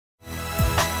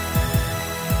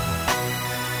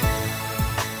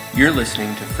You're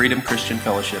listening to Freedom Christian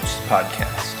Fellowship's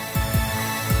podcast.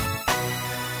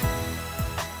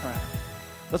 All right,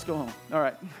 let's go home. All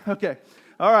right, okay.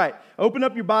 All right, open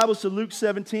up your Bibles to Luke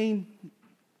 17,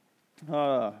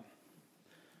 verse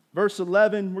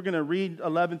 11. We're going to read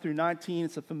 11 through 19.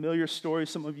 It's a familiar story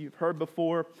some of you have heard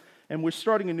before. And we're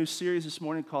starting a new series this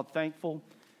morning called Thankful.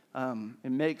 It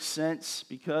makes sense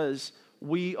because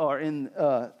we are in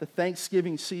the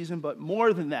Thanksgiving season, but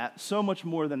more than that, so much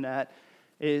more than that,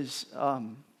 is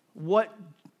what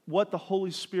the Holy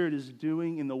Spirit is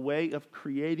doing in the way of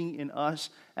creating in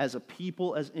us as a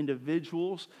people, as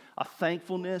individuals, a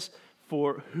thankfulness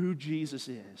for who Jesus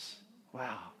is.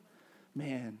 Wow,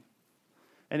 man.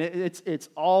 And it's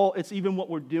even what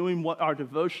we're doing, what our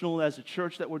devotional as a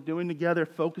church that we're doing together,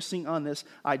 focusing on this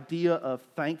idea of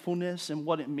thankfulness and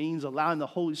what it means, allowing the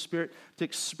Holy Spirit to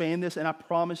expand this. And I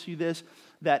promise you this,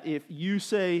 that if you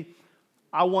say,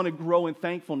 I want to grow in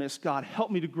thankfulness, God,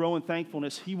 help me to grow in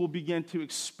thankfulness, He will begin to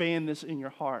expand this in your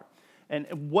heart. And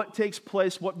what takes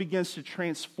place, what begins to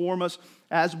transform us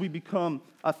as we become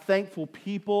a thankful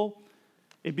people,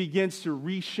 it begins to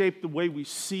reshape the way we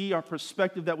see, our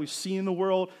perspective that we see in the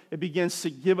world. It begins to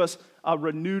give us a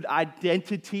renewed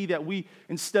identity that we,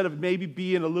 instead of maybe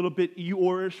being a little bit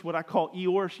Eeyore-ish, what I call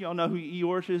Eeyore, y'all know who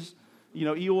Eeyore is? You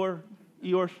know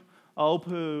Eeyore? Oh,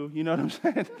 Pooh, you know what I'm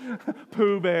saying?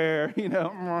 Pooh Bear, you know.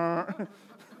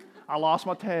 I lost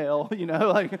my tail, you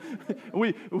know. Like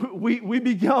we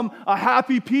become a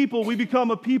happy people. We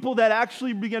become a people that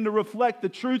actually begin to reflect the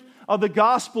truth of the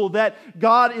gospel, that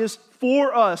God is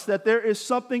for us, that there is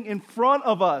something in front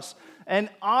of us. And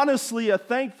honestly, a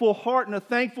thankful heart and a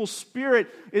thankful spirit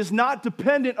is not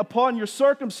dependent upon your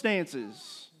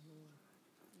circumstances.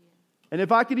 And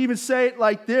if I could even say it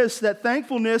like this, that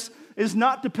thankfulness is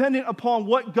not dependent upon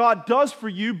what God does for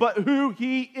you, but who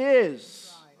He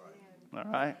is. All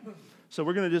right? So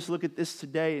we're going to just look at this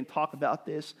today and talk about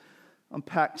this,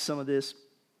 unpack some of this.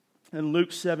 In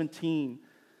Luke 17,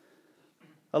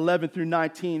 11 through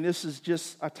 19, this is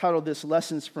just, I titled this,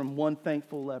 Lessons from One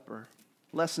Thankful Leper.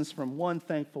 Lessons from One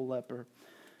Thankful Leper.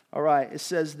 All right, it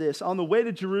says this. On the way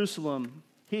to Jerusalem,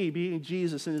 He, being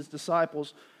Jesus, and His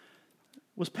disciples,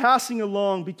 was passing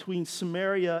along between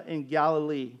Samaria and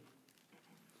Galilee.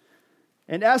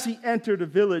 And as He entered a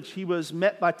village, He was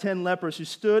met by 10 lepers who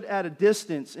stood at a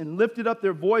distance and lifted up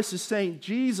their voices, saying,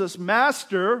 Jesus,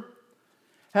 Master,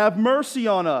 have mercy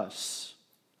on us.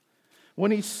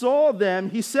 When He saw them,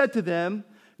 He said to them,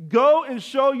 Go and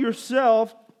show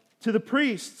yourself to the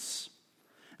priests.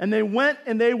 And they went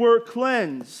and they were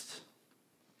cleansed.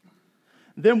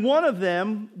 Then one of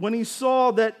them, when he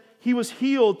saw that he was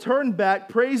healed, turned back,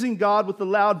 praising God with a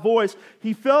loud voice.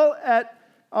 He fell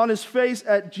on his face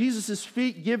at Jesus'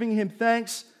 feet, giving Him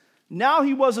thanks. Now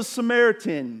he was a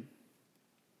Samaritan.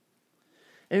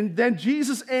 And then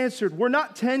Jesus answered, Were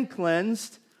not 10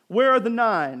 cleansed? Where are the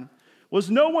 9? Was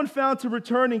no one found to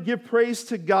return and give praise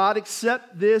to God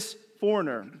except this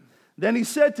foreigner? Then He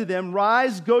said to them,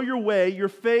 Rise, go your way, your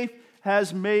faith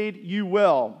has made you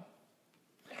well.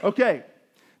 Okay,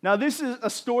 now this is a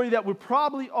story that we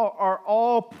probably are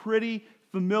all pretty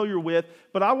familiar with,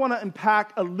 but I want to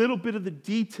unpack a little bit of the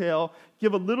detail,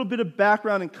 give a little bit of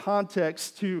background and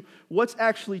context to what's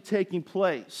actually taking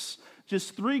place.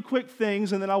 Just 3 quick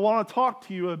things, and then I want to talk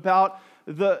to you about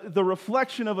the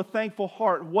reflection of a thankful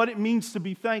heart, what it means to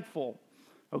be thankful,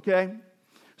 okay?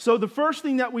 So the first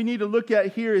thing that we need to look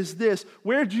at here is this,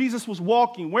 where Jesus was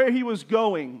walking, where He was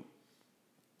going.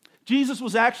 Jesus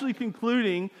was actually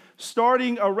concluding,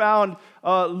 starting around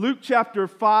Luke chapter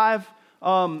 5,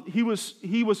 he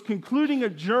was concluding a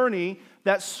journey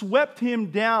that swept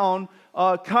Him down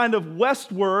kind of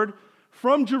westward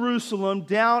from Jerusalem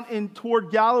down in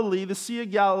toward Galilee, the Sea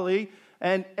of Galilee,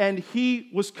 and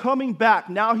He was coming back.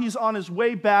 Now He's on His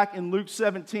way back in Luke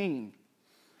 17.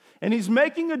 And He's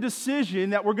making a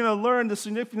decision that we're going to learn the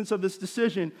significance of this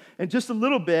decision in just a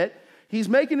little bit. He's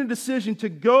making a decision to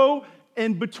go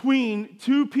in between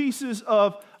 2 pieces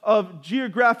of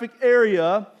geographic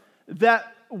area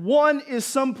that one is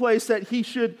someplace that He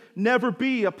should never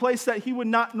be, a place that He would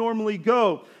not normally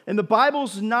go. And the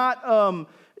Bible's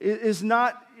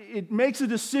it makes a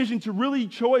decision to really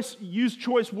use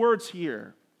choice words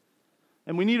here.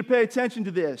 And we need to pay attention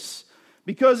to this.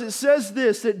 Because it says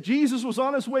this, that Jesus was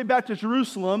on His way back to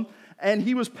Jerusalem, and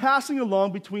He was passing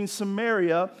along between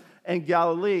Samaria and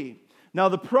Galilee. Now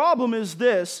the problem is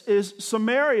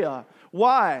Samaria.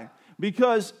 Why?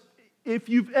 Because if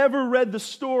you've ever read the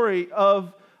story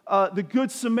of the Good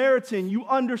Samaritan, you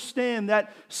understand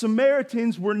that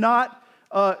Samaritans were not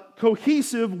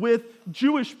cohesive with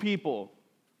Jewish people.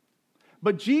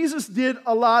 But Jesus did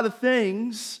a lot of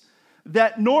things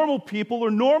that normal people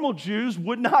or normal Jews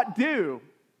would not do.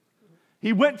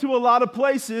 He went to a lot of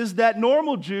places that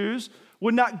normal Jews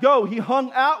would not go. He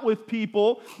hung out with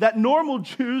people that normal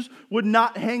Jews would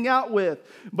not hang out with.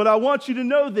 But I want you to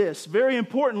know this, very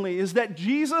importantly, is that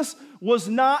Jesus was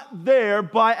not there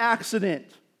by accident.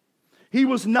 He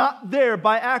was not there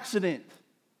by accident.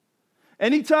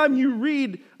 Anytime you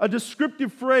read a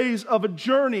descriptive phrase of a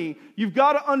journey, you've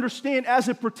got to understand as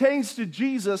it pertains to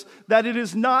Jesus that it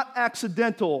is not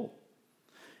accidental.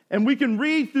 And we can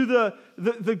read through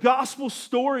the gospel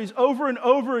stories over and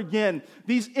over again,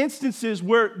 these instances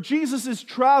where Jesus is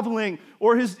traveling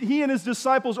or he and his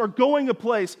disciples are going a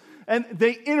place and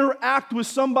they interact with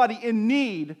somebody in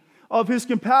need of his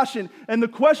compassion. And the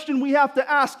question we have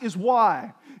to ask is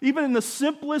why? Even in the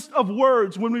simplest of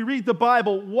words, when we read the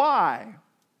Bible, why?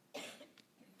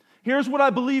 Here's what I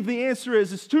believe the answer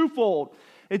is. It's twofold.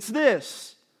 It's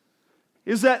this,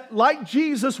 is that like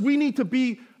Jesus, we need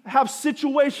to have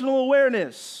situational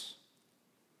awareness.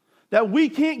 That we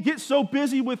can't get so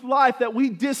busy with life that we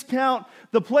discount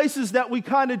the places that we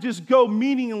kind of just go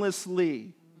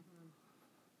meaninglessly.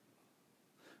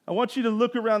 I want you to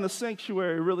look around the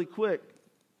sanctuary really quick.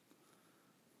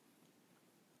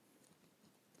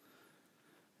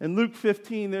 In Luke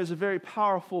 15, there's a very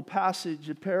powerful passage,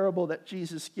 a parable that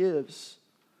Jesus gives.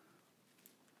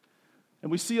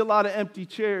 And we see a lot of empty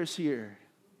chairs here.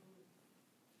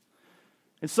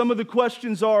 And some of the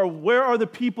questions are, where are the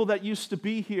people that used to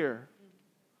be here?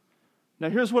 Now,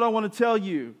 here's what I want to tell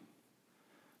you.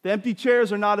 The empty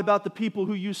chairs are not about the people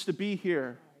who used to be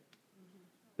here.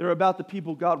 They're about the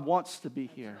people God wants to be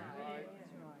here.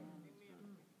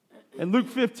 In Luke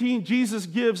 15, Jesus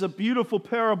gives a beautiful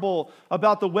parable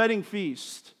about the wedding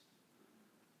feast,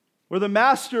 where the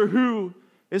master who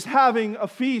is having a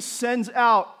feast sends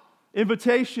out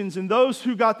invitations, and those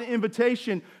who got the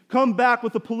invitation come back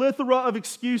with a plethora of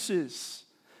excuses.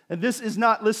 And this is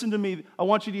not, listen to me, I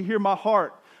want you to hear my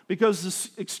heart, because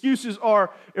the excuses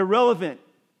are irrelevant.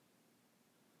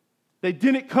 They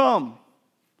didn't come.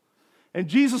 And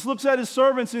Jesus looks at his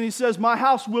servants and he says, my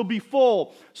house will be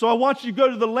full. So I want you to go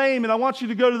to the lame and I want you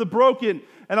to go to the broken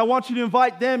and I want you to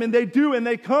invite them, and they do and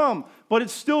they come, but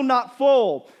it's still not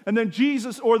full. And then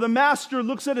Jesus or the master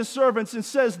looks at his servants and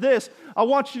says this, I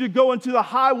want you to go into the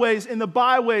highways and the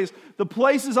byways, the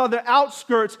places on the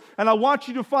outskirts, and I want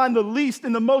you to find the least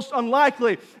and the most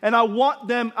unlikely, and I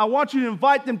want you to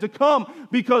invite them to come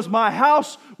because my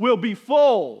house will be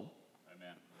full.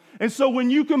 And so when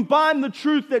you combine the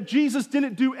truth that Jesus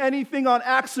didn't do anything on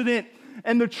accident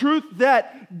and the truth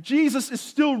that Jesus is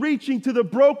still reaching to the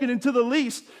broken and to the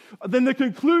least, then the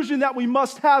conclusion that we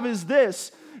must have is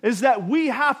this, is that we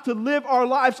have to live our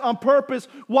lives on purpose.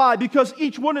 Why? Because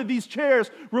each one of these chairs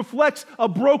reflects a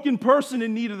broken person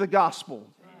in need of the gospel.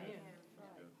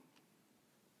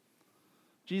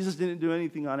 Jesus didn't do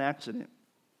anything on accident.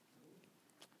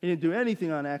 He didn't do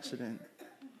anything on accident.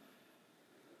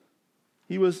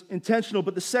 He was intentional,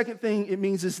 but the second thing it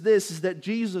means is this, is that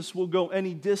Jesus will go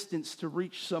any distance to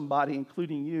reach somebody,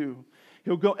 including you.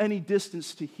 He'll go any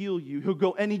distance to heal you. He'll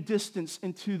go any distance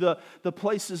into the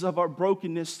places of our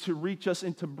brokenness to reach us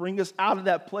and to bring us out of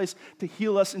that place, to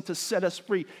heal us and to set us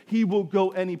free. He will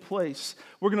go any place.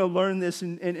 We're going to learn this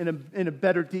in a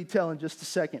better detail in just a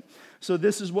second. So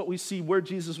this is what we see where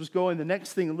Jesus was going. The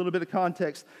next thing, a little bit of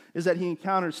context, is that he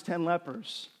encounters 10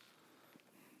 lepers.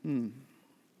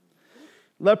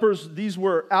 Lepers, these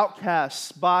were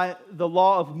outcasts by the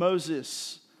law of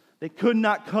Moses. They could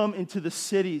not come into the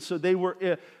city, so they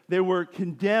were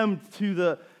condemned to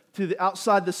the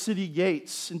outside the city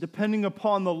gates. And depending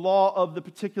upon the law of the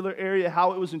particular area,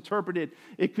 how it was interpreted,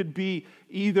 it could be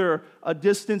either a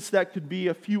distance that could be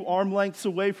a few arm lengths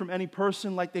away from any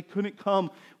person, like they couldn't come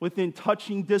within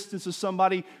touching distance of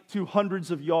somebody, to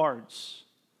hundreds of yards,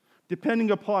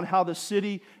 depending upon how the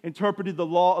city interpreted the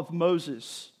law of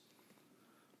Moses.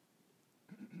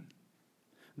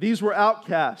 These were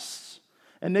outcasts,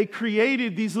 and they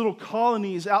created these little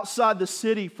colonies outside the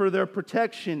city for their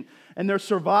protection and their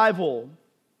survival.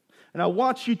 And I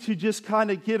want you to just kind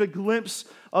of get a glimpse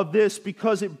of this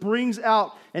because it brings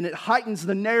out and it heightens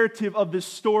the narrative of this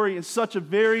story in such a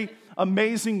very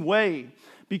amazing way.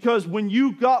 Because when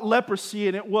you got leprosy,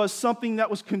 and it was something that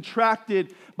was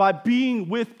contracted by being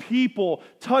with people,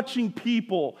 touching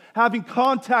people, having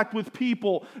contact with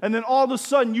people, and then all of a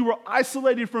sudden you were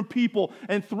isolated from people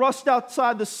and thrust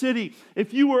outside the city.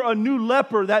 If you were a new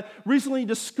leper that recently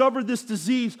discovered this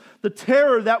disease, the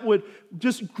terror that would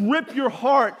just grip your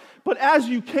heart. But as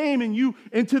you came and you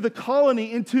into the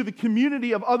colony, into the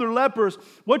community of other lepers,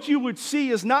 what you would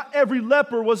see is not every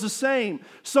leper was the same.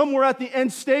 Some were at the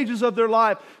end stages of their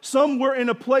life. Some were in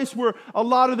a place where a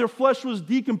lot of their flesh was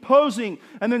decomposing.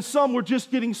 And then some were just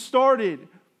getting started.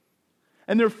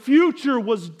 And their future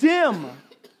was dim.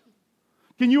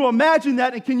 Can you imagine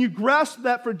that? And can you grasp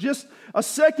that for just a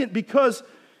second? Because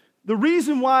the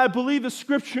reason why I believe the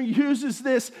Scripture uses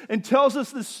this and tells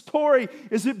us this story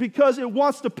is it because it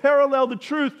wants to parallel the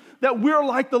truth that we're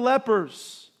like the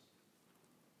lepers.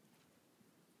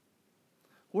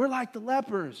 We're like the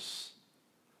lepers.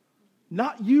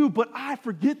 Not you, but I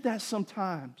forget that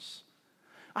sometimes.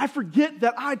 I forget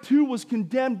that I too was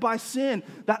condemned by sin,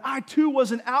 that I too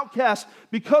was an outcast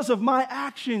because of my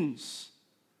actions,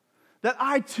 that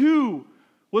I too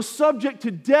was subject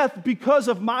to death because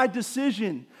of my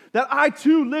decision, that I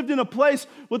too lived in a place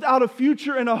without a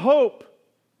future and a hope.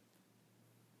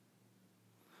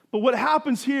 But what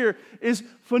happens here is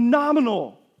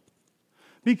phenomenal,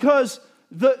 because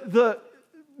the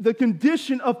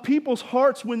condition of people's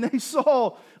hearts when they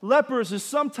saw lepers is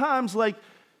sometimes like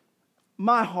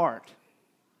my heart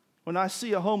when I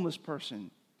see a homeless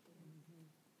person.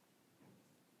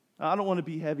 I don't want to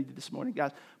be heavy this morning,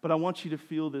 guys, but I want you to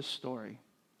feel this story.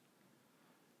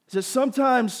 It's that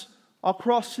sometimes I'll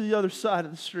cross to the other side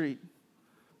of the street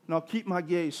and I'll keep my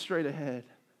gaze straight ahead.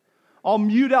 I'll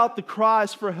mute out the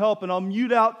cries for help and I'll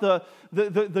mute out the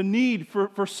need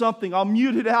for something. I'll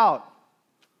mute it out.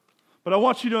 But I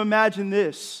want you to imagine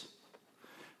this,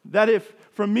 that if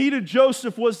from me to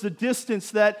Joseph was the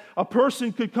distance that a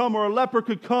person could come or a leper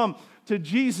could come to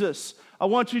Jesus, I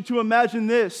want you to imagine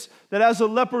this, that as the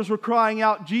lepers were crying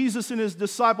out, Jesus and his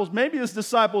disciples, maybe his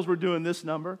disciples were doing this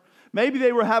number. Maybe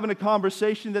they were having a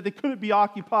conversation that they couldn't be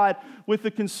occupied with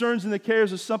the concerns and the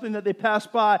cares of something that they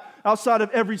passed by outside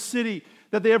of every city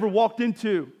that they ever walked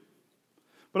into.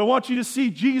 But I want you to see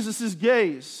Jesus'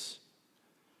 gaze.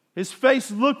 His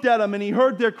face looked at them and he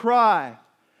heard their cry.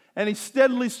 And he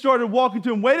steadily started walking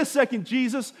to him. Wait a second,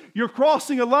 Jesus, you're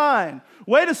crossing a line.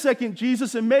 Wait a second,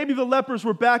 Jesus, and maybe the lepers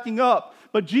were backing up,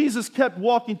 but Jesus kept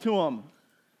walking to him.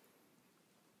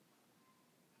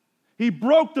 He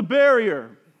broke the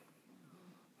barrier.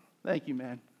 Thank you,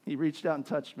 man. He reached out and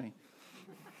touched me.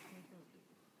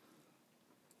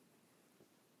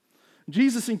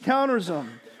 Jesus encounters them.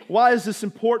 Why is this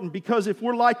important? Because if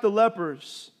we're like the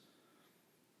lepers,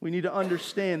 we need to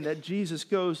understand that Jesus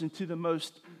goes into the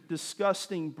most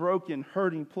disgusting, broken,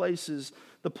 hurting places,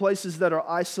 the places that are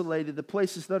isolated, the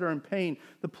places that are in pain,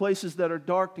 the places that are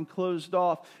dark and closed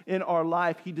off in our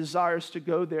life. He desires to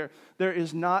go there. There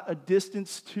is not a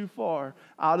distance too far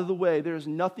out of the way. There is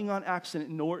nothing on accident,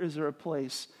 nor is there a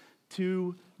place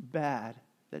too bad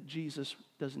that Jesus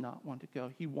does not want to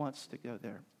go. He wants to go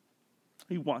there.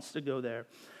 He wants to go there.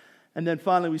 And then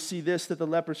finally we see this, that the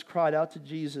lepers cried out to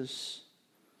Jesus.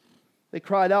 They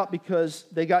cried out because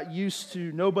they got used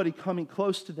to nobody coming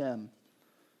close to them.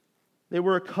 They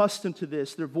were accustomed to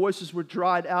this. Their voices were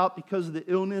dried out because of the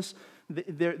illness.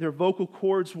 Their vocal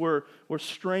cords were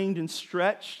strained and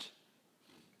stretched.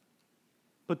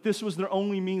 But this was their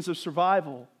only means of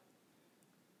survival.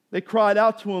 They cried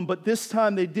out to him, but this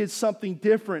time they did something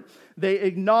different. They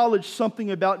acknowledged something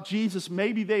about Jesus.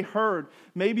 Maybe they heard.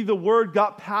 Maybe the word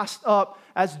got passed up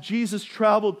as Jesus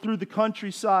traveled through the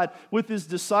countryside with his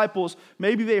disciples.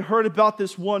 Maybe they heard about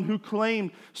this one who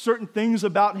claimed certain things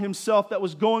about himself that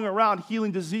was going around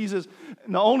healing diseases.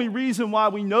 And the only reason why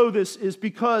we know this is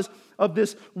because of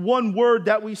this one word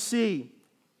that we see,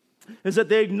 is that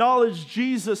they acknowledge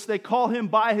Jesus. They call him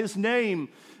by his name.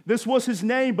 This was his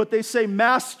name, but they say,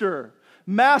 Master,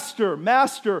 Master,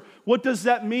 Master. What does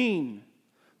that mean?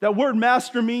 That word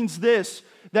master means this,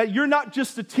 that you're not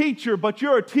just a teacher, but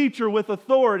you're a teacher with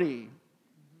authority.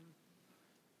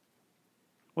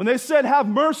 When they said, have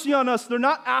mercy on us, they're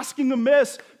not asking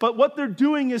amiss, but what they're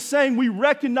doing is saying, we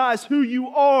recognize who you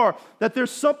are, that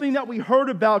there's something that we heard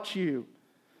about you.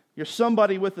 You're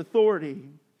somebody with authority.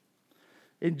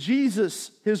 And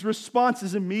Jesus, his response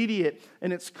is immediate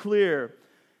and it's clear.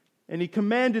 And he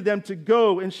commanded them to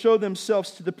go and show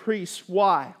themselves to the priests.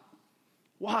 Why?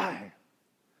 Why?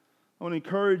 I want to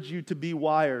encourage you to be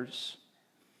whyers,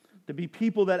 to be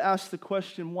people that ask the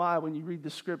question why when you read the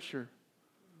scripture.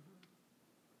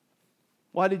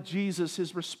 Why did Jesus,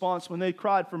 his response when they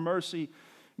cried for mercy,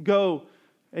 go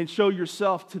and show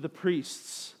yourself to the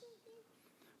priests?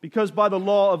 Because by the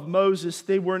law of Moses,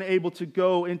 they weren't able to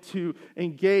go and to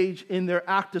engage in their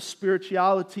act of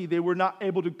spirituality. They were not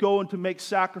able to go and to make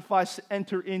sacrifice to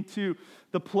enter into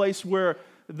the place where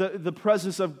the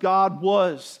presence of God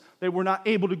was. They were not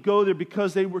able to go there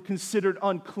because they were considered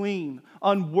unclean,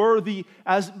 unworthy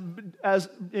as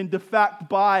in de facto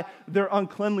by their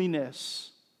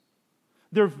uncleanliness.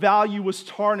 Their value was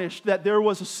tarnished, that there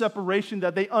was a separation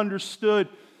that they understood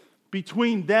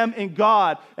between them and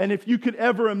God. And if you could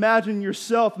ever imagine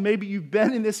yourself, maybe you've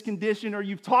been in this condition or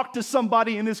you've talked to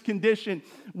somebody in this condition,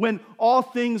 when all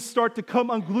things start to come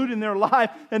unglued in their life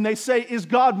and they say, is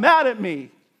God mad at me?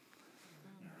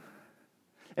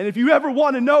 And if you ever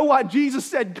want to know why Jesus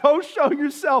said, go show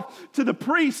yourself to the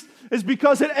priest, is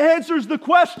because it answers the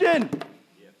question.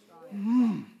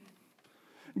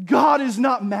 God is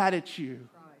not mad at you.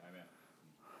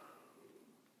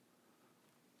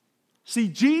 See,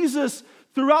 Jesus,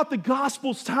 throughout the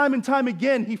Gospels, time and time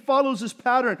again, he follows this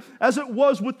pattern. As it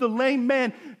was with the lame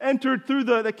man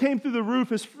that came through the roof.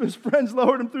 His friends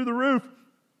lowered him through the roof.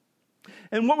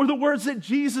 And what were the words that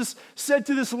Jesus said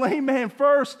to this lame man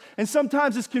first? And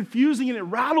sometimes it's confusing and it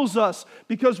rattles us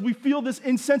because we feel this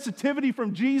insensitivity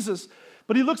from Jesus.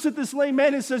 But he looks at this lame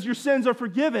man and says, your sins are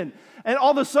forgiven. And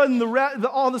all of a sudden,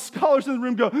 all the scholars in the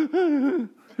room go,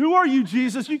 who are you,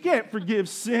 Jesus? You can't forgive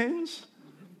sins.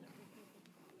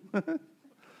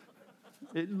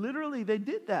 Literally, they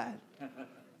did that.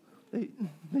 They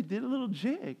did a little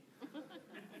jig.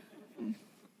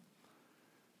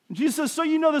 Jesus says, so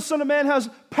you know the Son of Man has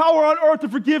power on earth to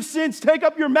forgive sins. Take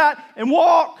up your mat and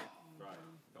walk. Right.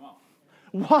 Come on.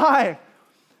 Why?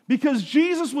 Because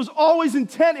Jesus was always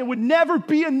intent. It would never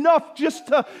be enough just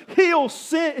to heal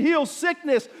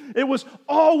sickness. It was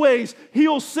always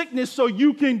heal sickness so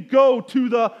you can go to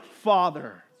the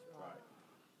Father. Right.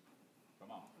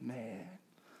 Come on. Man,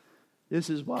 this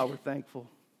is why we're thankful.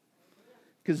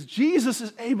 Because Jesus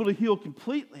is able to heal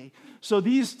completely. So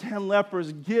these 10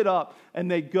 lepers get up and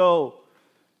they go.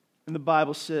 And the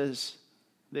Bible says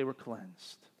they were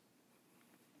cleansed.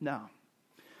 Now,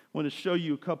 I want to show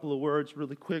you a couple of words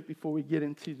really quick before we get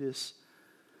into this.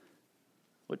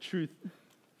 What true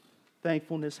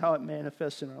thankfulness, how it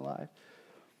manifests in our life.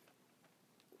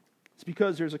 It's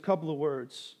because there's a couple of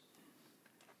words.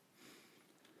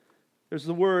 There's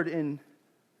the word in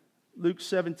Luke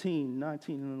 17,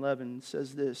 19 and 11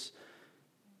 says this.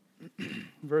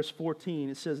 Verse 14,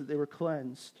 it says that they were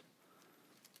cleansed.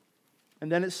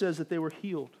 And then it says that they were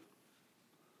healed.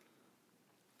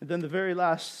 And then the very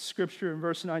last scripture in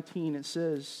verse 19, it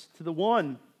says, to the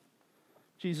one,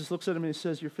 Jesus looks at him and he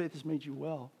says, your faith has made you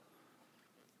well.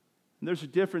 And there's a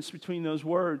difference between those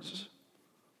words.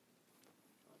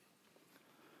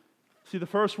 See, the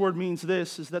first word means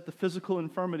this, is that the physical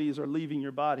infirmities are leaving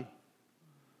your body.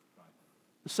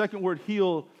 The second word,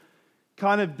 heal,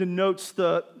 kind of denotes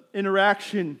the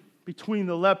interaction between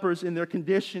the lepers and their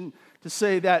condition to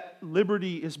say that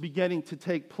liberty is beginning to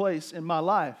take place in my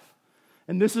life.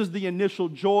 And this is the initial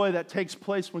joy that takes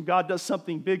place when God does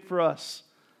something big for us.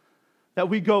 That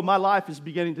we go, my life is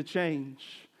beginning to change.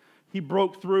 He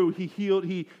broke through, he healed,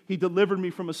 he delivered me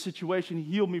from a situation, he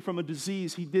healed me from a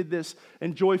disease, he did this,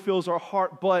 and joy fills our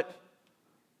heart. But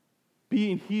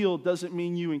being healed doesn't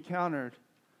mean you encountered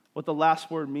what the last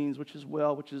word means, which is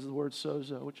well, which is the word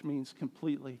sozo, which means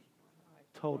completely,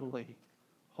 totally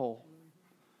whole.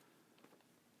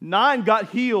 9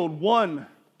 got healed, 1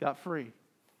 got free.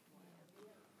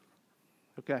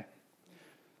 Okay,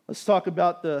 let's talk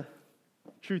about the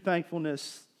true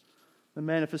thankfulness, the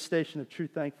manifestation of true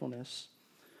thankfulness.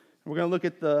 And we're going to look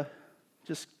at the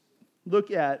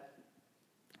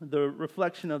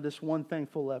reflection of this one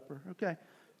thankful leper. Okay.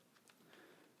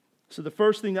 So the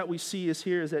first thing that we see is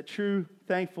that true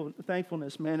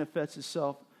thankfulness manifests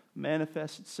itself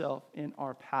in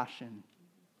our passion.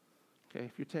 Okay,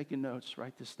 if you're taking notes,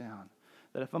 write this down.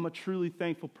 That if I'm a truly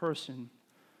thankful person,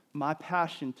 my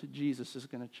passion to Jesus is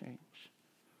going to change.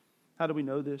 How do we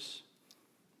know this?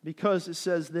 Because it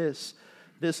says this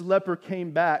leper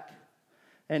came back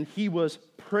and he was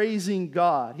praising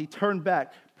God. He turned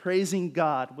back, praising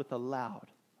God with a loud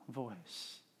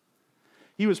voice.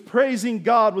 He was praising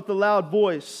God with a loud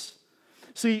voice.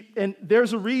 See, and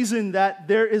there's a reason that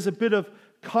there is a bit of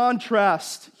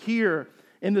contrast here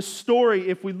in the story.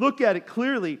 If we look at it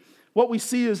clearly, what we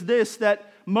see is this,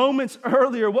 that moments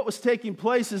earlier, what was taking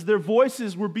place is their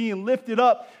voices were being lifted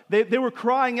up. They were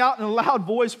crying out in a loud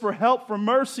voice for help, for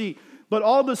mercy. But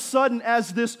all of a sudden,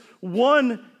 as this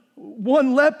one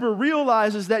leper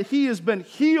realizes that he has been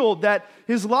healed, that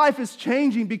his life is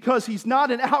changing because he's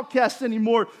not an outcast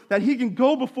anymore, that he can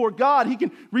go before God, he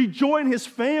can rejoin his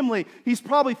family. He's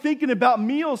probably thinking about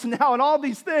meals now and all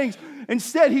these things.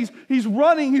 Instead, he's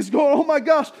running, he's going, oh my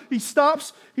gosh. He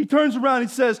stops, he turns around, he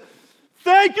says,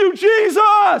 thank you,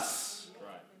 Jesus!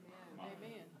 Right.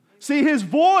 See, his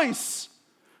voice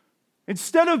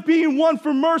Instead of being one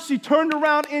for mercy, turned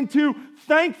around into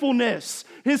thankfulness.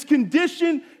 His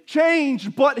condition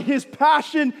changed, but his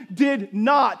passion did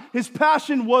not. His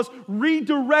passion was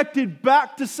redirected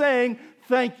back to saying,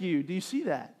 thank you. Do you see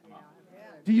that?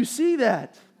 Do you see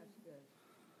that?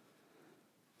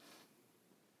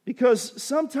 Because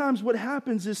sometimes what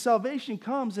happens is salvation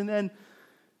comes and then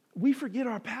we forget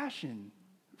our passion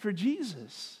for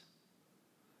Jesus.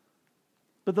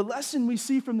 But the lesson we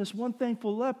see from this one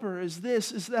thankful leper is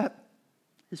that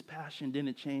his passion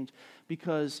didn't change,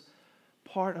 because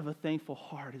part of a thankful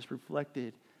heart is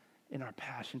reflected in our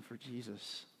passion for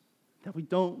Jesus. That we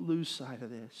don't lose sight of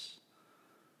this.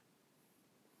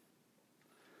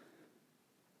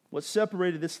 What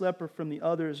separated this leper from the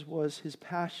others was his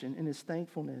passion and his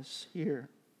thankfulness here.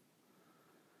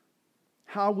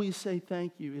 How we say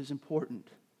thank you is important.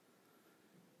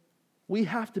 We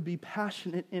have to be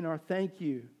passionate in our thank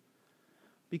you,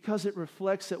 because it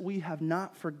reflects that we have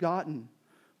not forgotten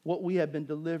what we have been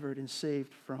delivered and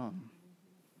saved from.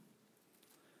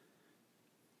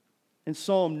 In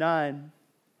Psalm 9,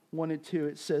 1 and 2,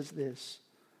 it says this: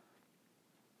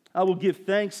 I will give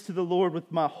thanks to the Lord with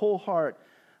my whole heart.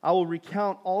 I will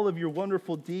recount all of your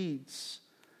wonderful deeds.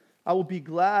 I will be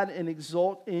glad and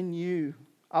exult in you.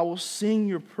 I will sing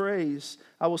your praise.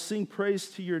 I will sing praise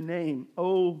to your name,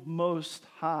 O Most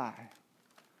High.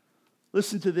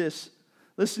 Listen to this.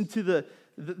 Listen to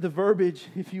the verbiage,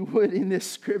 if you would, in this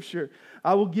scripture.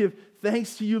 I will give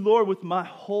thanks to you, Lord, with my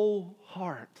whole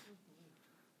heart.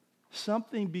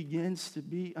 Something begins to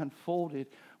be unfolded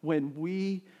when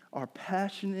we are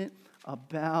passionate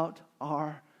about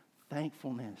our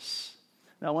thankfulness.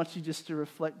 Now, I want you just to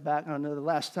reflect back. I know the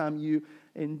last time you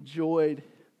enjoyed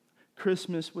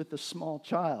Christmas with a small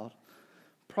child,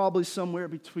 probably somewhere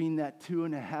between that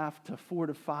 2.5 to 4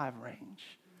 to 5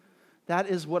 range. That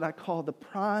is what I call the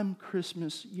prime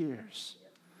Christmas years.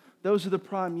 Those are the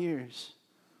prime years.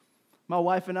 My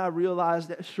wife and I realized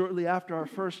that shortly after our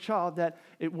first child that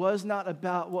it was not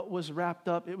about what was wrapped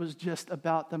up. It was just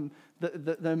about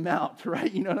the amount,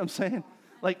 right? You know what I'm saying?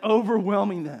 Like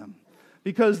overwhelming them.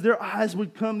 Because their eyes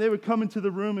would come, they would come into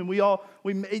the room, and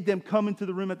we made them come into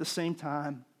the room at the same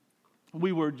time.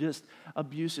 We were just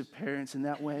abusive parents in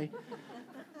that way.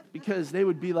 Because they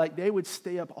would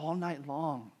stay up all night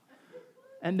long.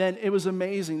 And then it was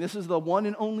amazing. This is the one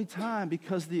and only time,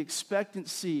 because the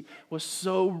expectancy was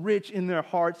so rich in their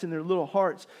hearts, in their little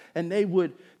hearts. And they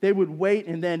would wait,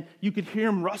 and then you could hear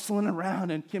them rustling around,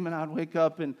 and Kim and I would wake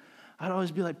up, and I'd always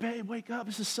be like, babe, wake up,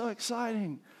 this is so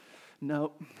exciting.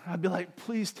 No, I'd be like,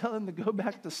 please tell him to go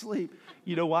back to sleep.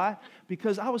 You know why?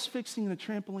 Because I was fixing the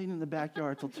trampoline in the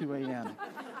backyard till 2 a.m.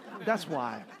 That's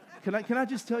why. Can I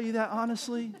just tell you that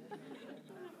honestly?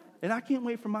 And I can't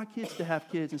wait for my kids to have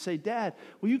kids and say, Dad,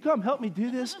 will you come help me do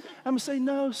this? I'm going to say,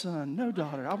 no, son, no,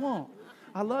 daughter, I won't.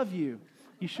 I love you.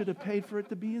 You should have paid for it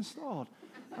to be installed.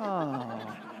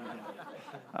 Oh,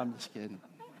 I'm just kidding.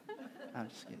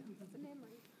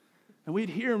 And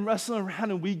we'd hear him wrestling around,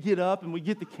 and we'd get up, and we'd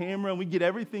get the camera, and we'd get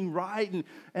everything right,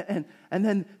 and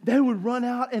then they would run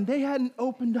out, and they hadn't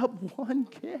opened up one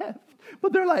gift.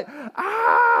 But they're like,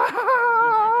 ah!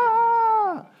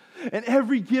 And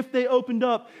every gift they opened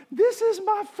up, this is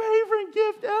my favorite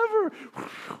gift ever.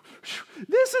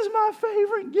 This is my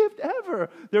favorite gift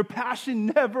ever. Their passion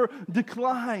never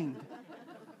declined.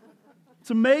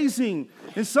 It's amazing.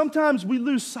 And sometimes we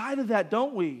lose sight of that,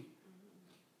 don't we?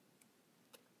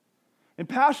 And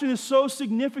passion is so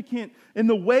significant in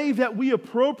the way that we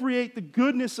appropriate the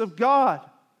goodness of God.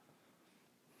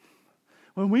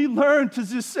 When we learn to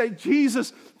just say,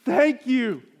 Jesus, thank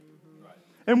you.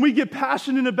 And we get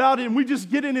passionate about it, and we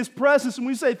just get in His presence, and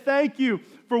we say, thank you.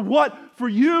 For what? For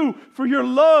you, for your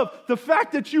love, the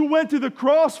fact that you went to the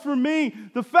cross for me,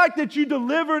 the fact that you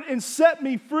delivered and set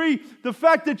me free, the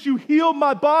fact that you healed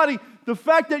my body, the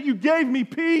fact that you gave me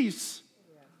peace.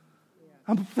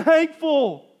 I'm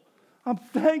thankful. I'm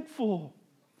thankful.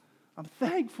 I'm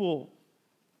thankful.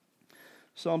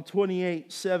 Psalm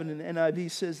 28:7 in the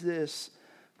NIV says this: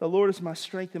 the Lord is my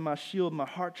strength and my shield. My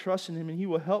heart trusts in Him, and He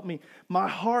will help me. My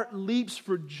heart leaps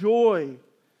for joy,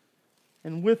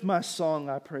 and with my song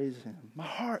I praise Him. My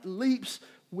heart leaps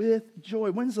with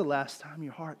joy. When's the last time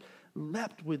your heart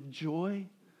leapt with joy?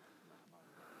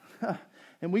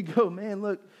 And we go, man,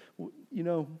 look, you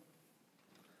know,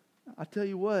 I tell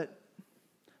you what,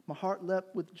 my heart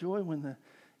leapt with joy when the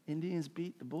Indians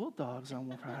beat the Bulldogs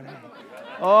on Friday.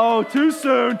 Oh, too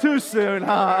soon.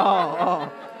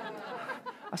 Oh.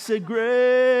 I said,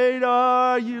 great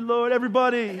are you, Lord.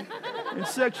 Everybody in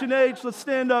Section H, let's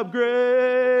stand up.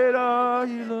 Great are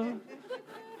you, Lord.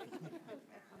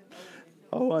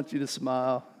 want you to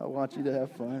smile. I want you to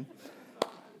have fun.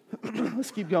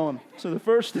 Let's keep going. So the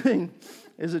first thing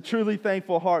is a truly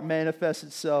thankful heart manifests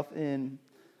itself in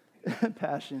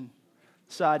passion.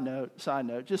 Side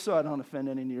note, just so I don't offend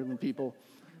any New England people.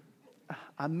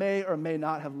 I may or may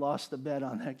not have lost the bet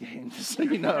on that game, just so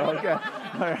you know. Okay.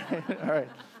 All right.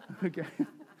 Okay.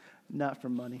 Not for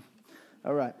money.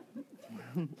 All right.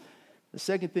 The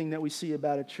second thing that we see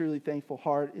about a truly thankful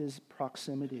heart is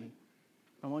proximity.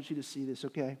 I want you to see this,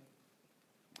 okay?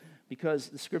 Because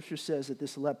the scripture says that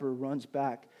this leper runs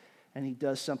back and he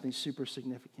does something super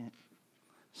significant.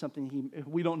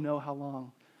 We don't know how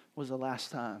long was the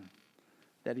last time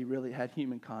that he really had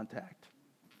human contact.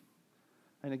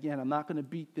 And again, I'm not going to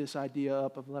beat this idea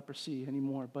up of leprosy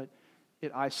anymore, but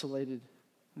it isolated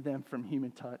them from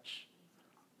human touch.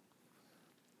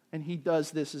 And he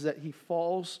does this, is that he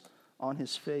falls on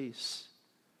his face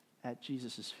at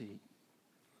Jesus' feet.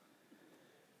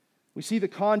 We see the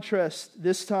contrast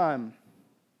this time,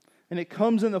 and it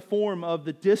comes in the form of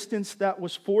the distance that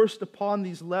was forced upon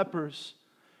these lepers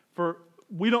for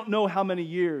we don't know how many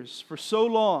years, for so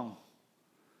long.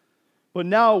 But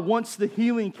now, once the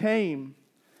healing came,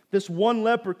 this one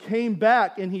leper came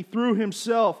back and he threw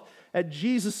himself at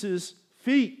Jesus'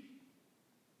 feet.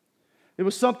 It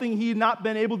was something he had not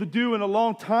been able to do in a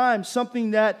long time,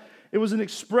 something that it was an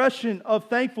expression of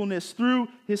thankfulness through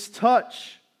his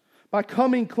touch by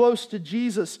coming close to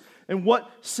Jesus. And what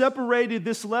separated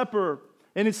this leper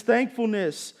and his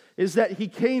thankfulness is that he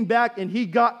came back and he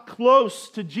got close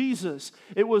to Jesus.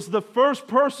 It was the first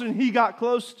person he got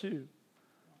close to.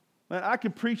 Man, I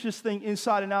could preach this thing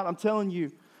inside and out, I'm telling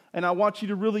you. And I want you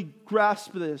to really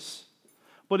grasp this.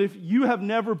 But if you have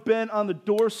never been on the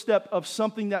doorstep of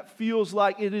something that feels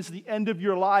like it is the end of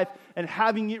your life and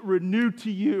having it renewed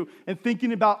to you and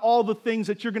thinking about all the things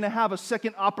that you're going to have a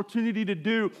second opportunity to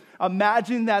do,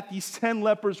 imagine that these 10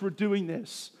 lepers were doing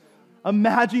this.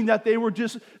 Imagine that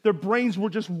their brains were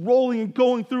just rolling and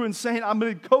going through and saying, I'm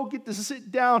going to go get to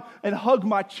sit down and hug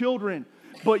my children.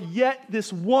 But yet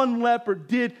this one leper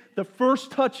did, the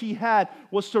first touch he had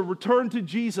was to return to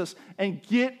Jesus and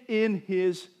get in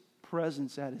his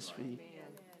presence at his feet.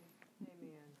 Amen.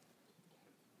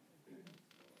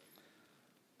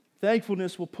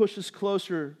 Thankfulness will push us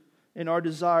closer in our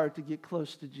desire to get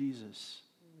close to Jesus.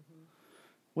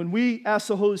 When we ask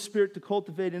the Holy Spirit to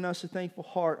cultivate in us a thankful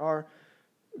heart,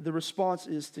 the response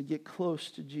is to get close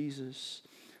to Jesus.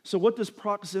 So what does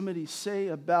proximity say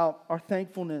about our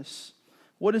thankfulness?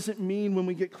 What does it mean when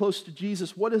we get close to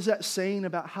Jesus? What is that saying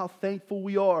about how thankful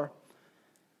we are?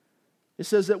 It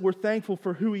says that we're thankful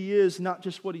for who He is, not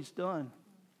just what He's done.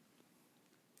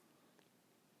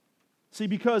 See,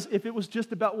 because if it was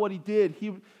just about what He did,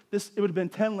 it would have been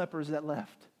 10 lepers that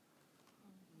left.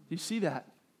 Do you see that?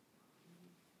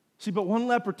 See, but one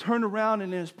leper turned around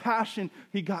and in his passion,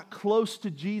 he got close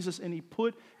to Jesus and he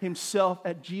put himself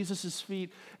at Jesus'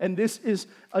 feet. And this is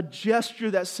a gesture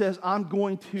that says, I'm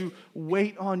going to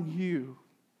wait on you.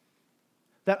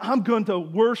 That I'm going to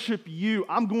worship you.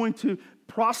 I'm going to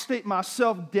prostrate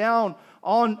myself down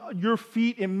on your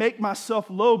feet and make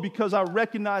myself low because I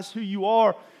recognize who you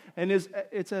are. And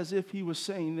it's as if he was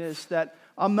saying this, that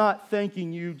I'm not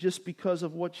thanking you just because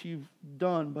of what you've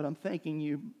done, but I'm thanking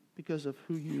you because of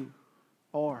who you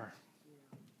are.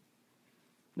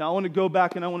 Now I want to go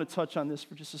back and I want to touch on this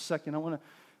for just a second. I want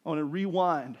to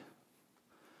rewind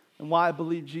and why I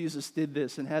believe Jesus did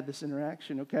this and had this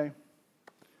interaction, okay?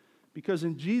 Because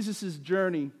in Jesus'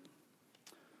 journey,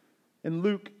 in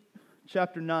Luke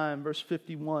chapter 9, verse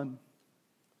 51,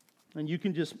 and you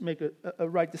can just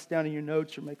write this down in your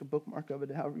notes or make a bookmark of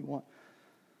it however you want.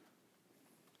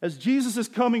 As Jesus is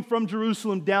coming from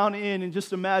Jerusalem down in, and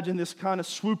just imagine this kind of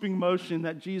swooping motion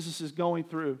that Jesus is going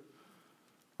through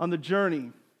on the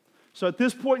journey. So at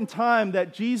this point in time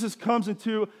that Jesus comes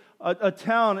into a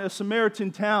town, a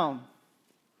Samaritan town,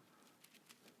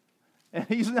 and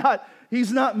he's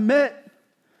not met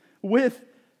with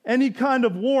any kind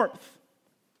of warmth.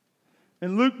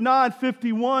 In Luke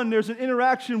 9:51, there's an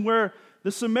interaction where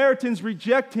the Samaritans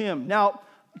reject him. Now,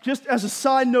 just as a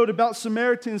side note about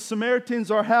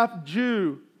Samaritans are half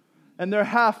Jew and they're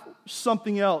half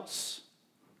something else.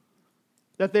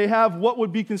 That they have what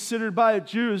would be considered by a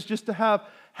Jew is just to have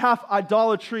half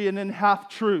idolatry and then half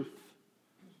truth.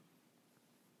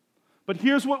 But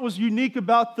here's what was unique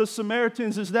about the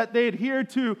Samaritans is that they adhered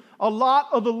to a lot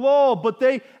of the law, but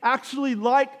they actually,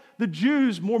 like the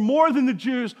Jews, more than the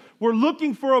Jews, were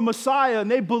looking for a Messiah, and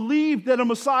they believed that a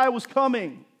Messiah was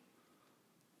coming.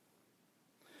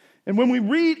 And when we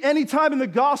read any time in the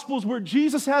Gospels where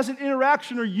Jesus has an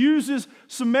interaction or uses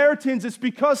Samaritans, it's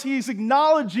because he's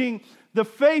acknowledging the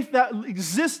faith that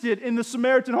existed in the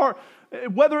Samaritan heart,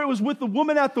 whether it was with the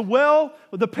woman at the well,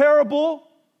 the parable,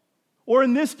 or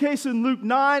in this case in Luke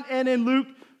 9 and in Luke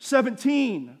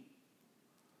 17.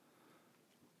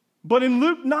 But in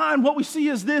Luke 9, what we see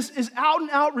is this is out and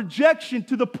out rejection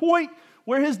to the point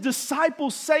where his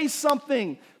disciples say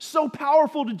something so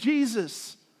powerful to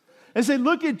Jesus. As they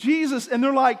look at Jesus and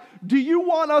they're like, do you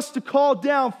want us to call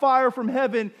down fire from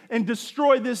heaven and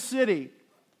destroy this city?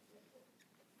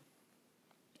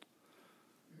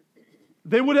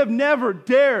 They would have never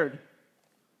dared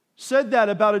said that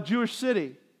about a Jewish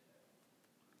city.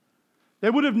 They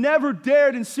would have never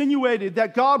dared insinuated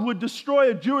that God would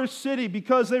destroy a Jewish city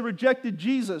because they rejected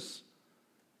Jesus.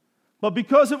 But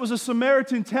because it was a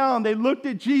Samaritan town, they looked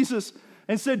at Jesus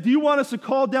and said, do you want us to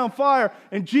call down fire?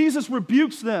 And Jesus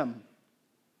rebukes them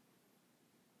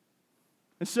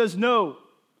and says no.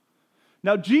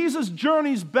 Now Jesus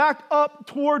journeys back up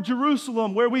toward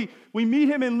Jerusalem where we meet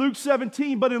him in Luke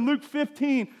 17. But in Luke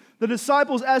 15, the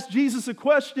disciples ask Jesus a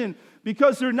question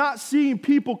because they're not seeing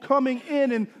people coming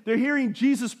in and they're hearing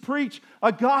Jesus preach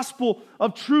a gospel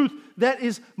of truth that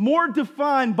is more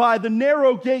defined by the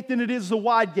narrow gate than it is the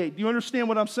wide gate. Do you understand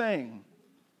what I'm saying?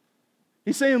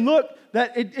 He's saying, look,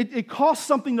 that it costs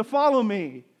something to follow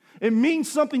me. It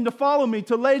means something to follow me,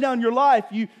 to lay down your life.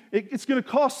 It's going to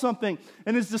cost something.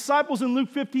 And his disciples in Luke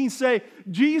 15 say,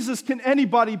 Jesus, can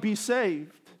anybody be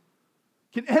saved?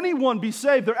 Can anyone be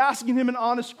saved? They're asking him an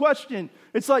honest question.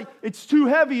 It's like, it's too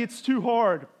heavy, it's too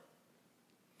hard.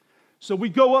 So we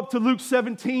go up to Luke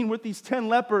 17 with these 10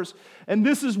 lepers, and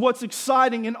this is what's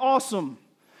exciting and awesome.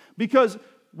 Because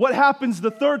what happens,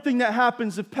 the third thing that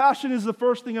happens, if passion is the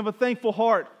first thing of a thankful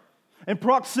heart, and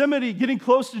proximity, getting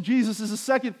close to Jesus, is the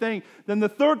second thing, then the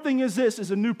third thing is this,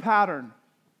 is a new pattern.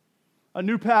 A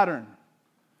new pattern.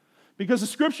 Because the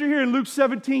scripture here in Luke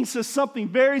 17 says something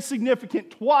very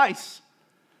significant twice.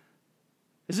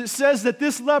 As it says that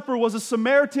this leper was a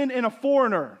Samaritan and a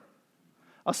foreigner.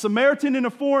 A Samaritan and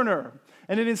a foreigner.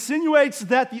 And it insinuates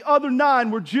that the other 9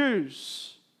 were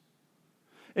Jews.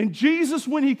 And Jesus,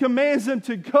 when he commands them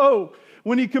to go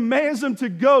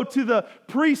to the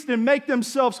priest and make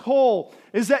themselves whole,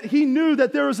 is that he knew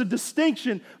that there was a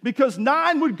distinction because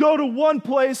 9 would go to one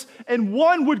place and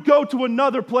 1 would go to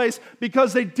another place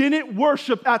because they didn't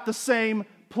worship at the same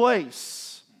place.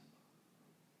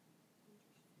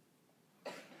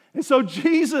 And so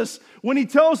Jesus, when he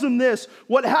tells them this,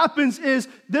 what happens is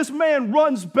this man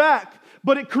runs back,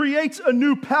 but it creates a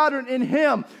new pattern in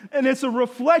him. And it's a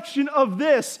reflection of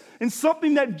this and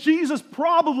something that Jesus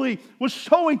probably was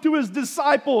showing to his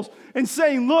disciples and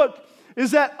saying, look,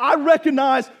 is that I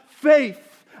recognize faith.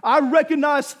 I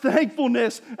recognize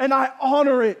thankfulness and I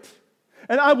honor it.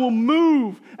 And I will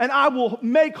move and I will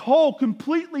make whole,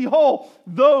 completely whole,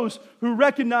 those who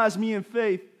recognize me in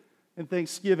faith and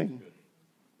thanksgiving.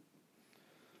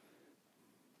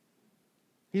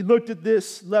 He looked at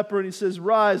this leper and he says,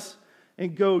 rise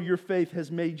and go, your faith has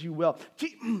made you well.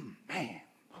 Man,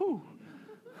 whew.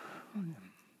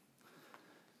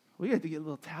 We have to get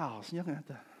little towels. You're going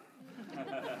to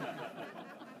have to.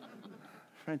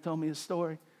 Friend told me a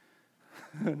story.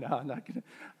 No, I'm not going to.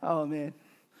 Oh, man.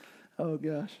 Oh,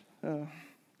 gosh.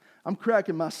 I'm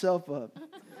cracking myself up.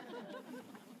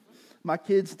 My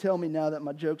kids tell me now that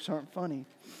my jokes aren't funny.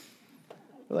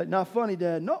 They're like, not funny,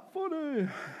 Dad. Not funny.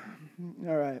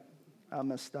 All right, I'm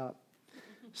going to stop.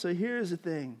 So here's the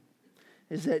thing,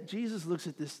 is that Jesus looks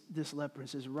at this leper and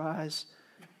says, rise,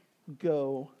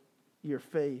 go, your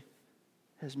faith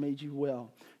has made you well.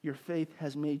 Your faith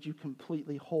has made you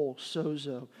completely whole,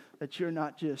 sozo, that you're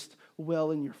not just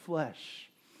well in your flesh,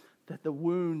 that the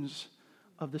wounds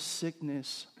of the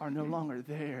sickness are no longer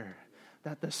there,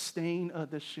 that the stain of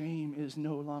the shame is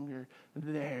no longer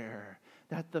there,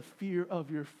 that the fear of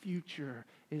your future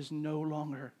is no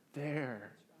longer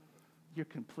there. You're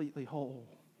completely whole.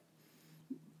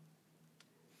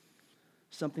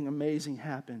 Something amazing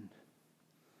happened.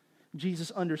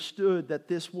 Jesus understood that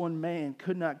this one man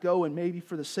could not go, and maybe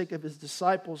for the sake of his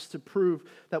disciples to prove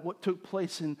that what took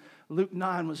place in Luke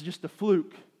 9 was just a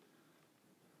fluke.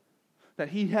 That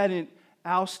he hadn't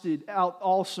ousted out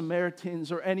all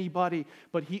Samaritans or anybody,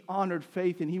 but he honored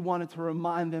faith and he wanted to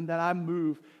remind them that I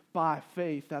move by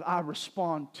faith, that I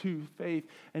respond to faith,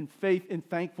 and faith and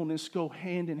thankfulness go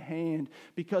hand in hand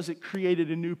because it created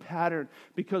a new pattern.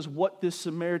 Because what this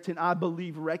Samaritan, I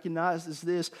believe, recognized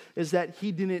is that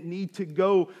he didn't need to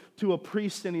go to a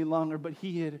priest any longer, but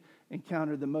he had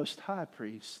encountered the Most High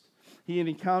Priest. He had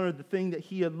encountered the thing that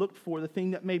he had looked for, the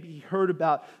thing that maybe he heard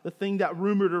about, the thing that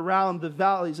rumored around the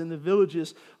valleys and the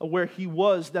villages where he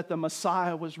was, that the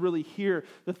Messiah was really here.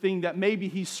 The thing that maybe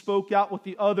he spoke out with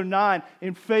the other 9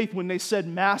 in faith when they said,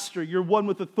 Master, you're one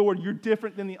with authority. You're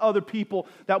different than the other people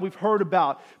that we've heard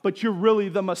about, but you're really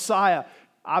the Messiah.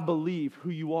 I believe who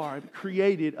you are. It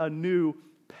created a new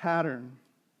pattern.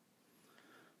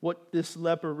 What this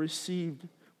leper received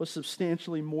was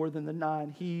substantially more than the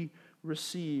 9. He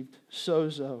received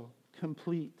sozo,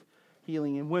 complete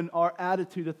healing. And when our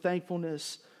attitude of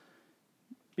thankfulness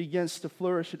begins to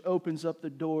flourish, it opens up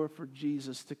the door for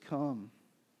Jesus to come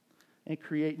and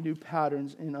create new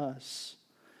patterns in us.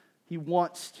 He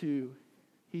wants to,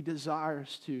 he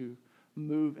desires to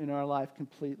move in our life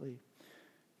completely.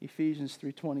 Ephesians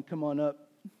 3:20, come on up,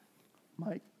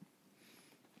 Mike.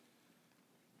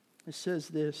 It says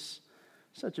this,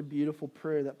 such a beautiful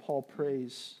prayer that Paul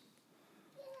prays.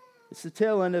 It's the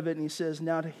tail end of it, and he says,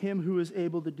 now to him who is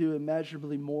able to do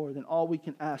immeasurably more than all we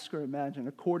can ask or imagine,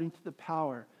 according to the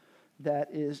power that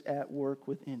is at work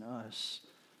within us.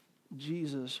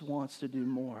 Jesus wants to do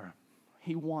more.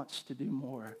 He wants to do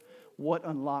more. What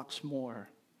unlocks more?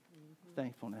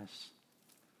 Thankfulness.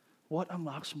 What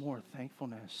unlocks more?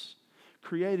 Thankfulness.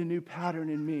 Create a new pattern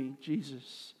in me,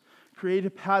 Jesus. Create a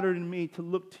pattern in me to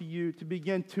look to you, to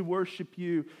begin to worship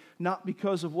you, not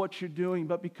because of what you're doing,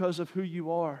 but because of who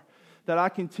you are. That I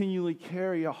continually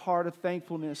carry a heart of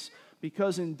thankfulness,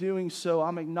 because in doing so,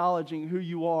 I'm acknowledging who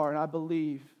you are, and I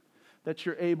believe that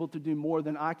you're able to do more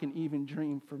than I can even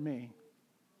dream for me.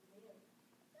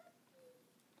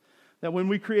 That when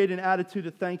we create an attitude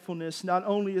of thankfulness, not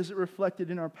only is it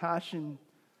reflected in our passion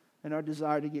and our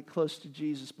desire to get close to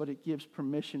Jesus, but it gives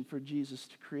permission for Jesus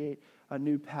to create a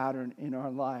new pattern in our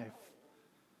life.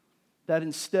 That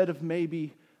instead of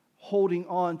maybe holding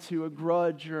on to a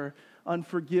grudge or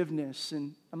unforgiveness,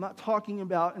 and I'm not talking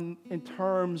about in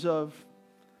terms of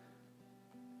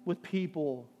with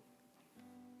people,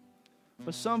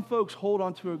 but some folks hold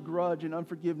on to a grudge and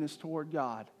unforgiveness toward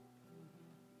God.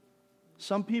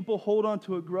 Some people hold on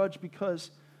to a grudge because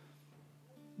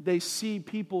they see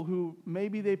people who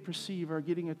maybe they perceive are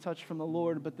getting a touch from the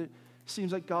Lord, but it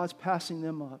seems like God's passing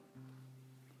them up.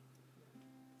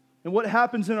 And what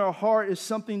happens in our heart is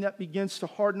something that begins to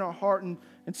harden our heart and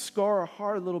scar our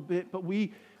heart a little bit, but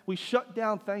we shut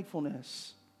down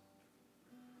thankfulness.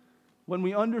 When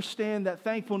we understand that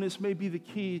thankfulness may be the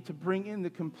key to bring in the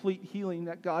complete healing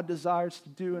that God desires to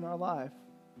do in our life.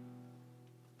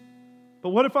 But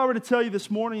what if I were to tell you this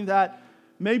morning that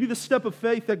maybe the step of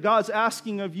faith that God's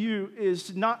asking of you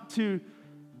is not to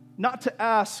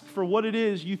ask for what it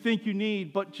is you think you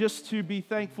need, but just to be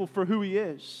thankful for who He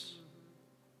is.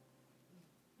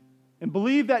 And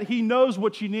believe that He knows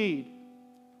what you need.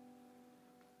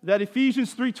 That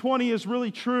Ephesians 3:20 is really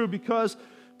true, because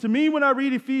to me, when I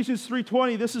read Ephesians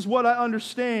 3:20, this is what I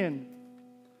understand.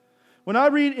 When I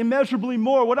read immeasurably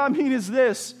more, what I mean is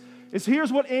this, is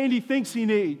here's what Andy thinks he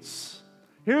needs.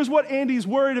 Here's what Andy's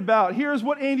worried about. Here's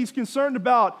what Andy's concerned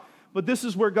about. But this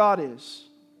is where God is.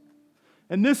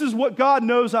 And this is what God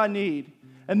knows I need.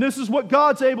 And this is what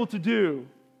God's able to do.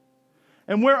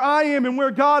 And where I am and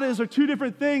where God is are two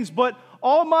different things, but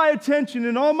all my attention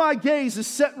and all my gaze is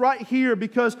set right here,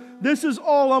 because this is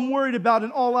all I'm worried about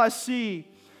and all I see.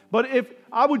 But if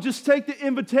I would just take the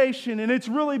invitation, and it's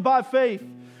really by faith,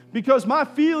 because my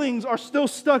feelings are still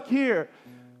stuck here.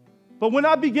 But when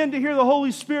I begin to hear the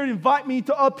Holy Spirit invite me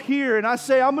to up here, and I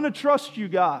say, I'm going to trust you,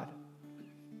 God.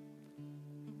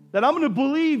 That I'm going to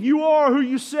believe you are who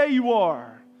you say you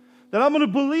are. That I'm going to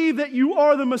believe that you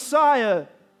are the Messiah.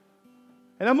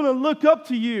 And I'm going to look up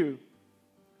to you.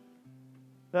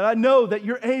 That I know that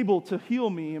you're able to heal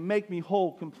me and make me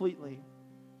whole completely.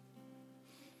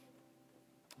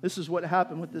 This is what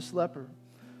happened with this leper.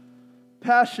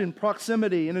 Passion,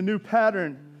 proximity, and a new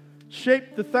pattern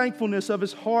shaped the thankfulness of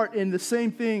his heart, and the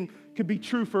same thing could be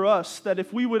true for us, that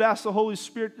if we would ask the Holy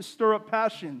Spirit to stir up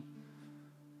passion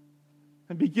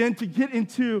and begin to get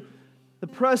into the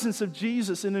presence of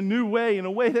Jesus in a new way, in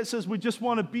a way that says we just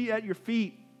want to be at your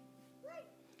feet,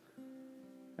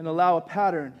 and allow a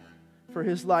pattern for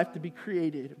his life to be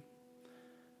created.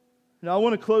 Now I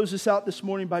want to close this out this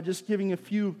morning by just giving a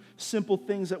few simple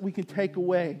things that we can take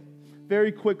away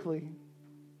very quickly.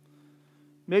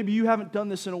 Maybe you haven't done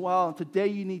this in a while, and today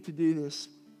you need to do this.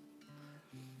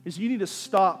 Is you need to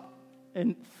stop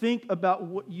and think about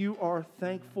what you are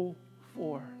thankful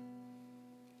for.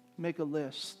 Make a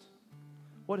list.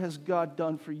 What has God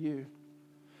done for you?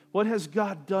 What has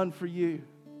God done for you?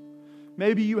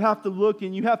 Maybe you have to look,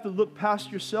 and you have to look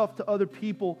past yourself to other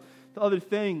people, to other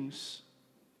things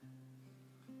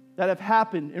that have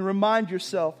happened, and remind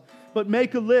yourself but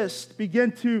make a list.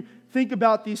 Begin to think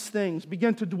about these things.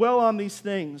 Begin to dwell on these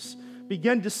things.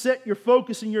 Begin to set your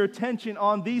focus and your attention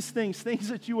on these things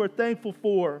that you are thankful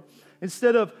for,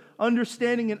 instead of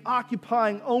understanding and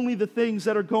occupying only the things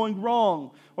that are going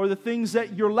wrong or the things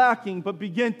that you're lacking, but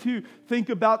begin to think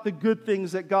about the good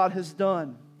things that God has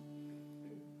done.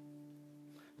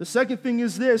 The second thing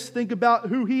is this: think about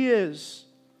who He is.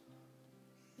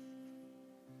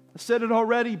 I said it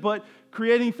already, but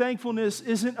creating thankfulness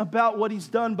isn't about what He's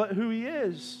done, but who He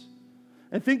is.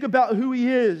 And think about who He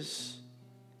is.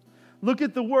 Look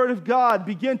at the Word of God.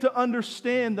 Begin to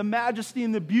understand the majesty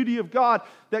and the beauty of God,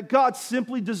 that God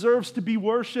simply deserves to be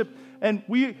worshiped, and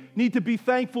we need to be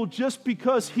thankful just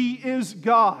because He is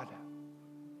God.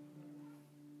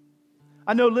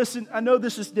 I know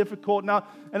this is difficult now,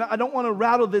 and I don't want to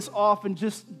rattle this off and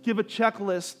just give a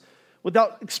checklist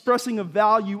without expressing a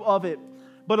value of it.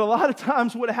 But a lot of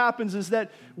times what happens is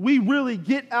that we really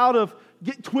get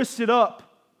twisted up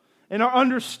in our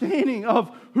understanding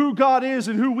of who God is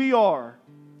and who we are.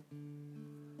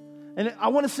 And I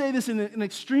want to say this in an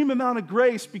extreme amount of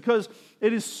grace, because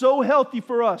it is so healthy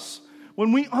for us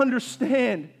when we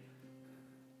understand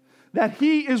that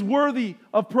He is worthy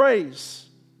of praise.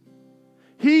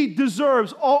 He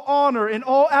deserves all honor and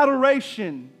all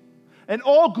adoration, and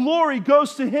all glory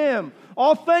goes to Him.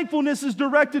 All thankfulness is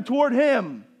directed toward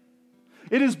Him.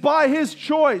 It is by His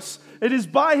choice. It is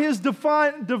by His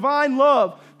divine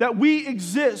love that we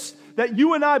exist, that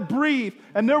you and I breathe,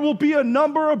 and there will be a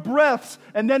number of breaths,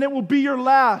 and then it will be your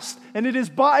last. And it is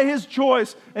by His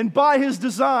choice and by His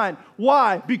design.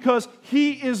 Why? Because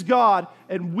He is God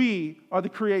and we are the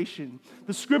creation.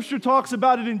 The Scripture talks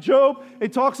about it in Job.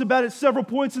 It talks about it several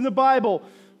points in the Bible.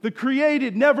 The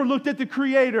created never looked at the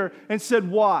Creator and said,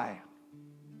 why?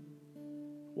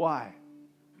 Why?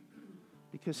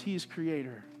 Because He is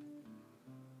Creator.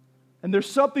 And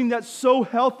there's something that's so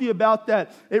healthy about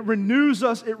that. It renews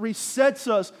us, it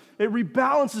resets us, it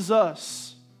rebalances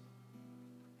us.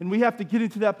 And we have to get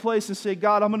into that place and say,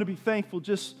 God, I'm going to be thankful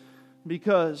just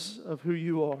because of who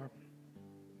You are.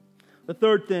 The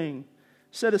third thing,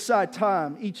 set aside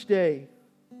time each day,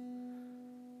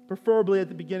 preferably at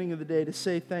the beginning of the day, to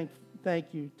say thank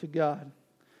you to God.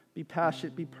 Be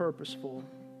passionate, be purposeful.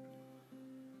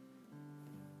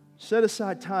 Set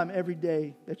aside time every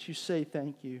day that you say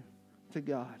thank you to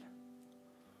God.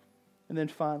 And then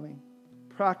finally,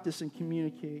 practice and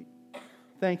communicate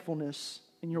thankfulness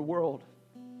in your world.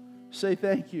 Say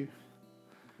thank you.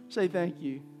 Say thank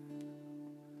you.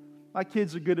 My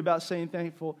kids are good about saying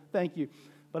thank you.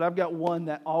 But I've got one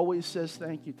that always says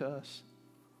thank you to us.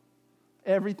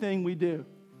 Everything we do.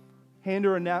 Hand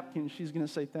her a napkin, she's going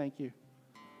to say thank you.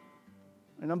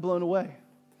 And I'm blown away.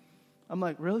 I'm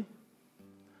like, really?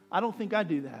 I don't think I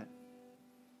do that.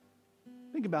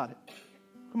 Think about it.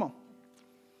 Come on.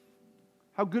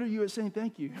 How good are you at saying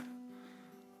thank you?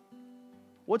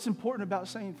 What's important about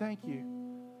saying thank you?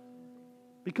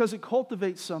 Because it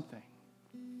cultivates something.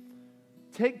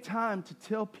 Take time to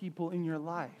tell people in your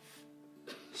life,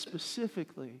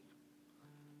 specifically,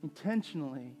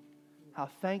 intentionally, how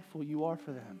thankful you are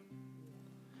for them.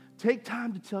 Take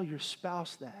time to tell your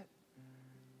spouse that.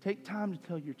 Take time to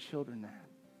tell your children that.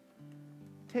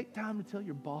 Take time to tell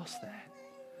your boss that,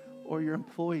 or your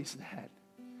employees that.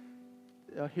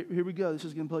 Here we go. This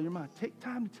is going to blow your mind. Take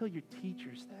time to tell your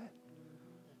teachers that.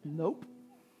 Nope.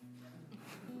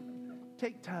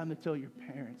 Take time to tell your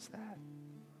parents that.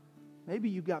 Maybe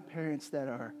you've got parents that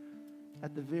are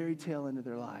at the very tail end of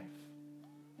their life.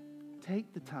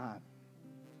 Take the time.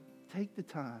 Take the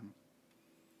time.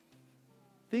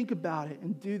 Think about it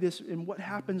and do this. And what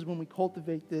happens when we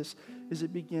cultivate this is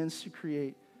it begins to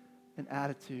create an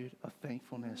attitude of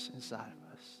thankfulness inside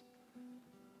of us.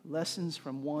 Lessons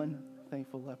from one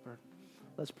thankful leper.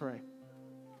 Let's pray.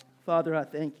 Father, I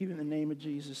thank You in the name of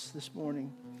Jesus this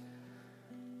morning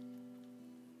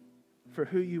for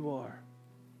who You are.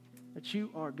 That You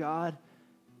are God,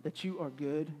 that You are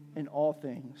good in all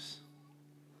things.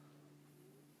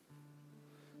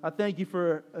 I thank You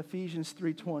for Ephesians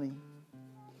 3:20.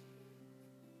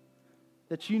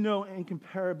 That You know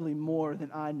incomparably more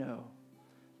than I know.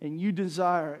 And You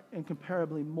desire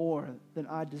incomparably more than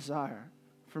I desire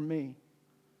for me.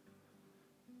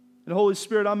 And Holy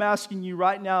Spirit, I'm asking You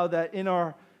right now that in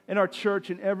our church,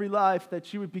 in every life,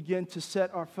 that You would begin to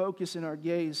set our focus and our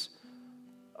gaze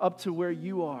up to where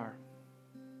You are.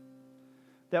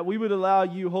 That we would allow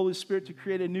You, Holy Spirit, to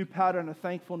create a new pattern of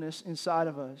thankfulness inside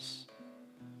of us.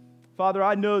 Father,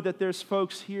 I know that there's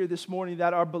folks here this morning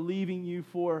that are believing You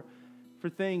for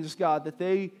things, God, that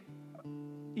they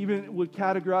even would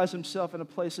categorize themselves in a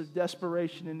place of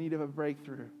desperation in need of a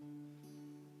breakthrough.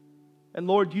 And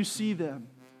Lord, you see them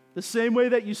the same way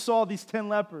that you saw these 10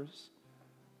 lepers.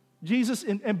 Jesus,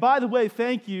 and by the way,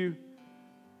 thank you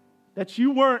that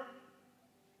you weren't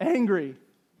angry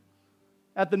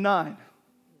at the 9.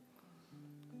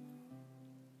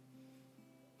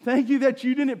 Thank you that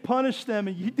you didn't punish them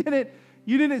and you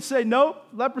didn't say, nope,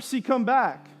 leprosy, come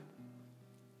back.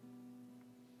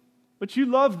 But you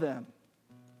loved them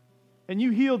and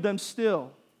you healed them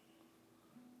still.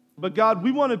 But God,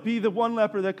 we want to be the one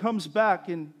leper that comes back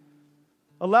and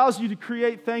allows you to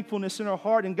create thankfulness in our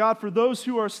heart. And God, for those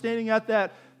who are standing at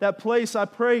that place, I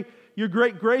pray your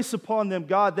great grace upon them,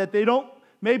 God, that they don't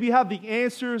maybe have the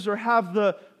answers or have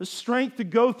the strength to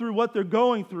go through what they're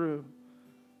going through.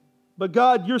 But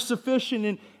God, you're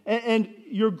sufficient and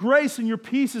your grace and your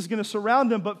peace is going to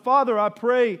surround them. But Father, I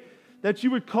pray that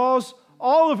you would cause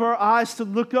all of our eyes to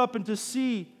look up and to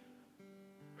see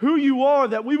who you are,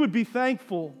 that we would be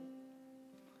thankful.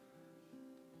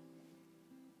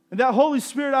 And that Holy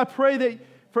Spirit, I pray that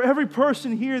for every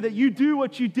person here, that you do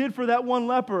what you did for that one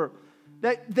leper.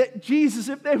 That Jesus,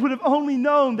 if they would have only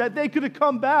known, that they could have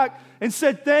come back and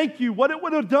said thank you, what it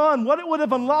would have done, what it would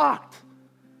have unlocked.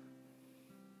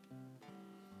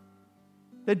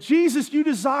 That Jesus, you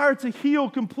desire to heal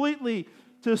completely,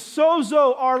 to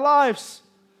sozo our lives.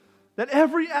 That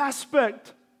every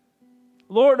aspect,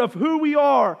 Lord, of who we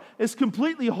are is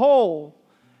completely whole.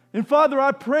 And Father,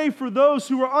 I pray for those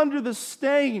who are under the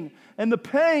stain and the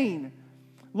pain,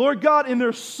 Lord God, in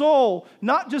their soul,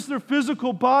 not just their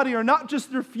physical body or not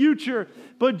just their future,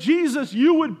 but Jesus,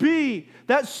 you would be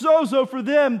that sozo for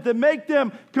them to make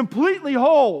them completely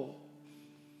whole.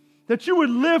 That you would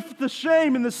lift the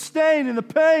shame and the stain and the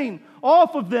pain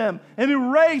off of them and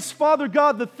erase, Father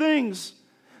God, the things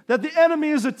that the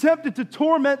enemy has attempted to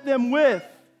torment them with.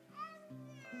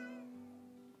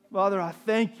 Father, I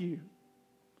thank you.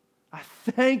 I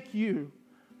thank you.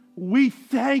 We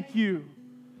thank you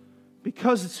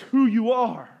because it's who you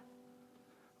are.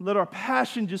 Let our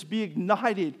passion just be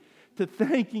ignited to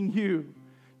thanking you,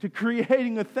 to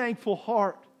creating a thankful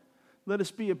heart. Let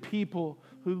us be a people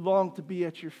who long to be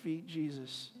at your feet,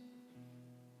 Jesus.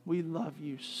 We love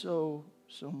you so,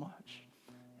 so much.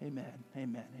 Amen,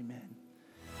 amen, amen.